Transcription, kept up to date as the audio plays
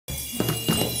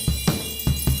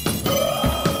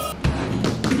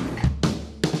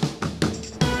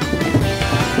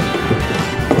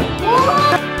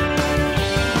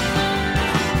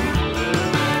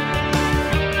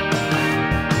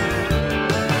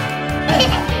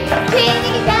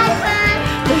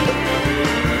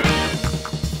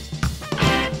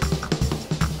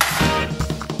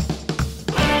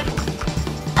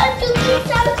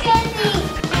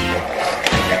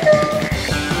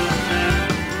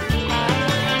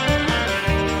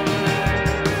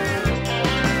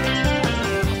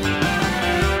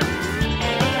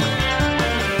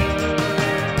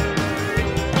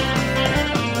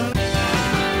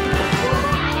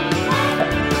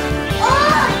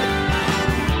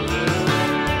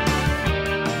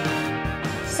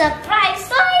Surprise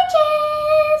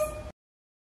toys!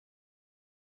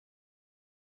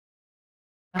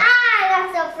 I love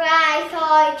surprise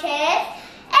toys.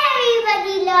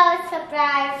 Everybody loves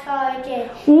surprise toys.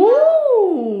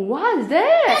 Ooh, what's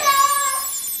that?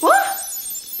 Hello. What?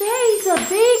 There is a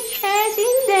big chest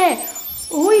in there.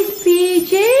 Oh, it's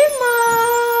PJ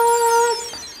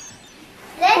Masks.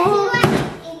 Let's see what's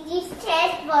in this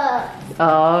chest first.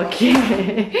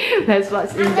 Okay, that's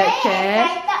what's in that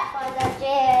chest.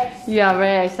 You are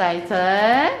very excited?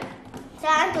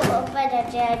 Time to open the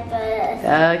chest first.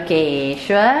 Okay,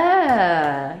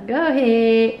 sure. Go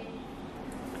ahead.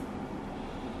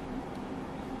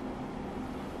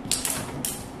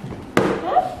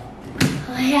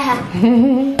 Oh yeah.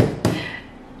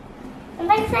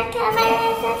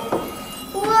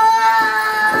 Whoa!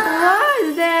 What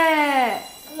is that?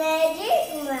 Magic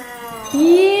mask.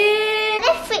 Yeah.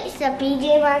 Let's fix the PJ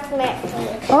Masks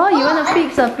mask. Oh, you want to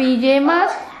fix a PJ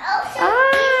mask? Also,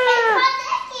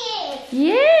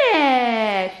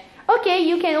 Yes. Okay,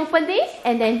 you can open this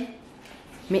and then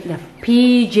make the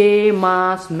PJ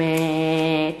Masks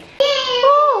mat.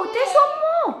 Oh, there's one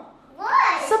more.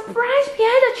 What? Surprise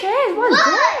behind the chest. What is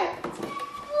that?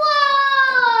 Whoa!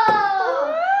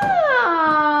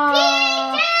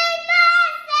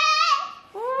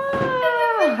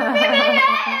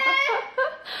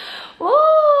 Wow.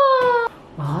 Wow.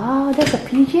 Wow, that's a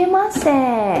PJ Masks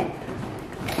set.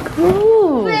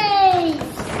 Cool.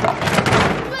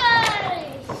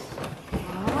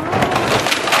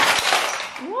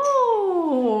 Whoa.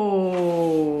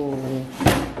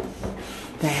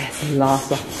 There's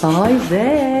lots of toys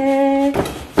there.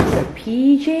 The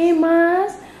PJ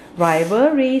Masks,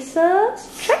 rival racers,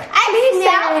 track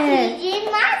Playset. PJ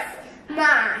Masks.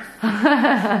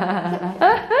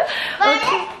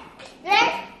 Okay.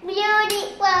 Let's build it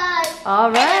first.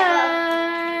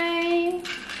 Alright.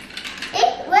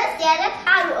 What's the other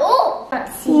part? Oh!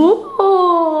 Let's see.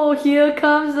 Ooh, here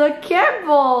comes the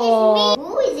cardboard.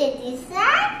 Who is it? This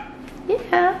side?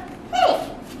 Yeah. Hey!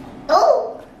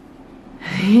 Oh!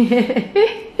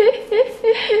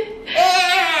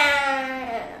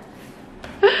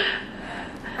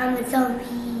 I'm a zombie.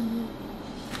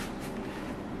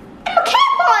 I'm a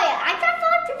cowboy! I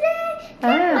thought today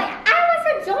cowboy. I was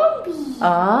a zombie.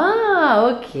 Ah,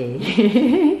 okay.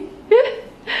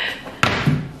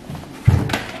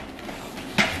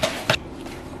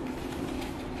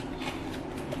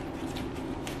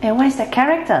 And what is the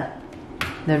character?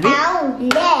 The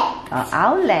Outlet.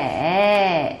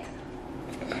 outlet.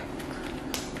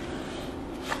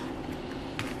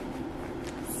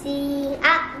 See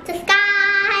up the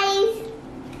skies.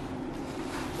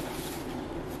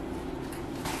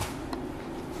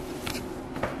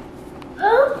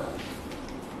 Oh.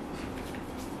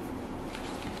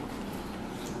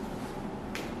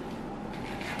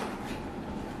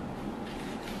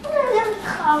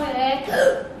 Correct.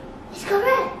 It's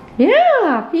correct.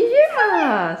 Yeah, PJ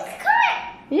Masks. It's correct.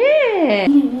 Yeah.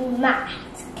 Mask.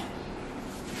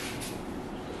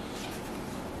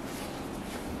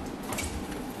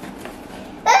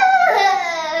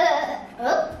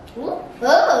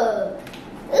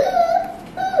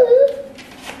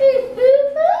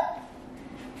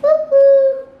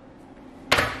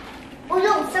 Oh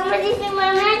no, somebody's in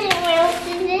my magic mouse,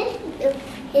 isn't it?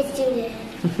 It's too late.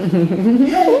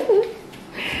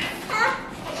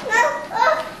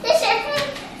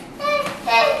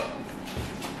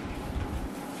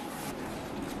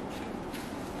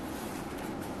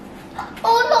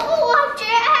 Oh no, I'm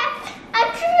trapped! I'm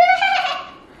trapped!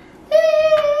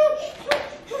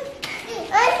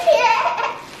 I'm trapped!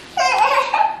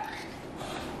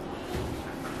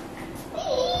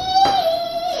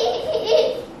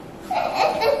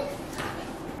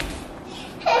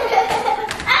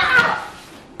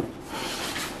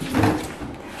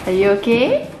 Are you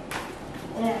okay?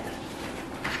 Yeah.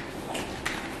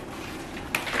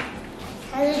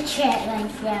 I'm trapped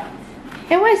myself.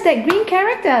 And what is that green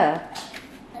character?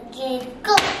 Okay,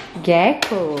 go!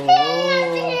 Gecko. I'm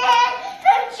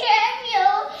trapped, you!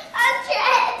 I'm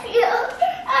trapped, you!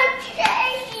 I'm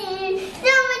trapped, you!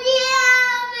 Somebody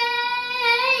help me!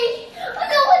 I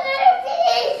don't want to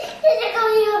finish! Is it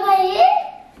going on my head?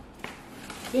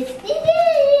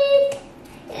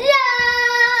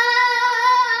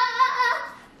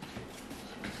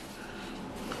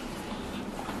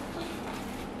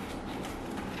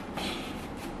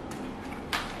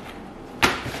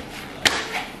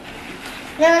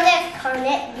 Now let's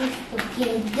connect this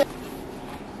together.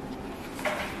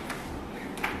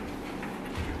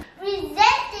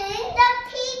 Presenting the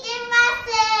PJ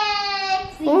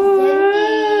Masters.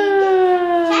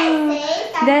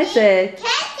 That's it. Can I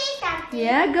say something?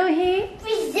 Yeah, go ahead.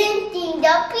 Presenting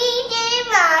the PJ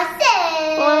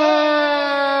Masters.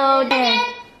 Wow. Yeah.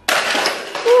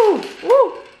 Ooh, ooh.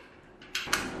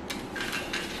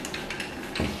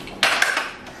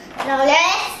 Now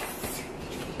let's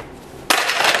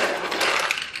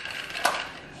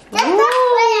not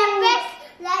play a press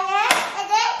like that and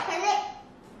then connect.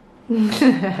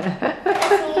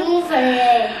 Move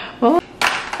it. Oh.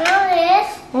 Now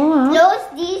let's Oh, close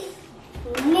this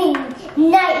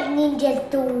Night Ninja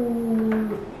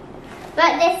door.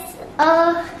 But there's a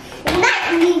Night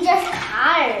Ninja's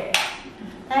car.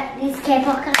 But this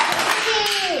cable car.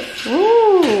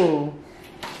 Ooh.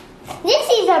 This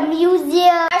is a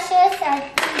museum.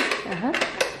 Uh-huh.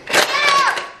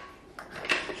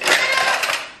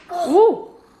 Ooh.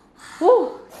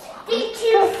 Ooh. Did you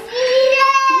see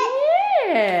that?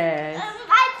 Yes. I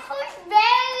pushed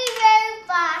very, very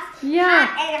fast. Yeah.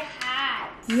 Hard and hard.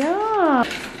 Yeah.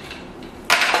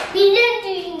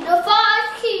 Presenting the fast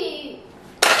key.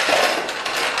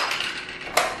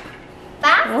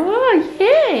 Fast? Oh,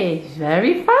 yes.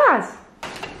 Very fast.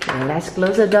 Let's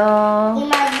close the door. You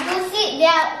must do sit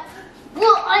down. Put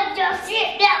on your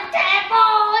sit down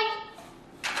table.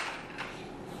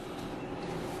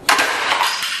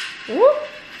 Ooh.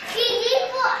 He didn't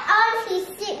put on his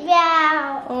seat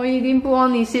belt. Oh, he didn't put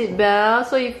on his seat belt,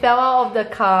 so he fell out of the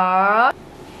car.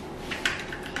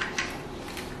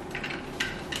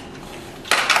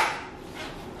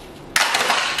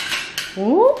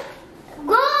 Ooh.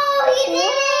 Go! He did Oh,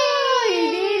 he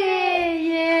it! did it!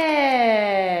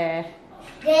 Yeah.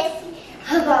 Let's see.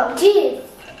 How about this?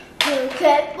 You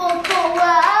can go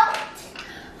out.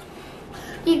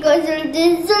 Because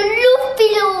there's a loop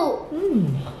below. Hmm.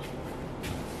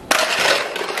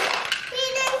 He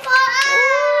didn't fall out.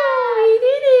 Oh, he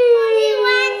did Only it!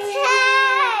 one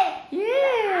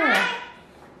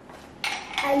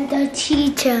time. I'm the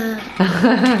teacher.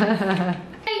 Yeah.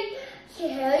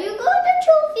 Here you go, the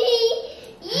trophy.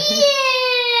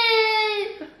 Yay!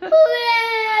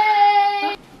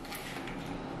 Hooray!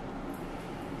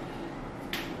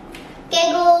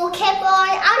 Kegel,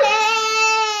 Catboy,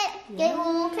 outlet.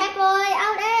 Kegel, Catboy,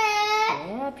 outlet.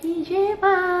 Yeah, PJ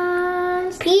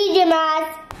Masks. PJ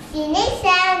Masks. See you next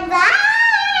time. Bye.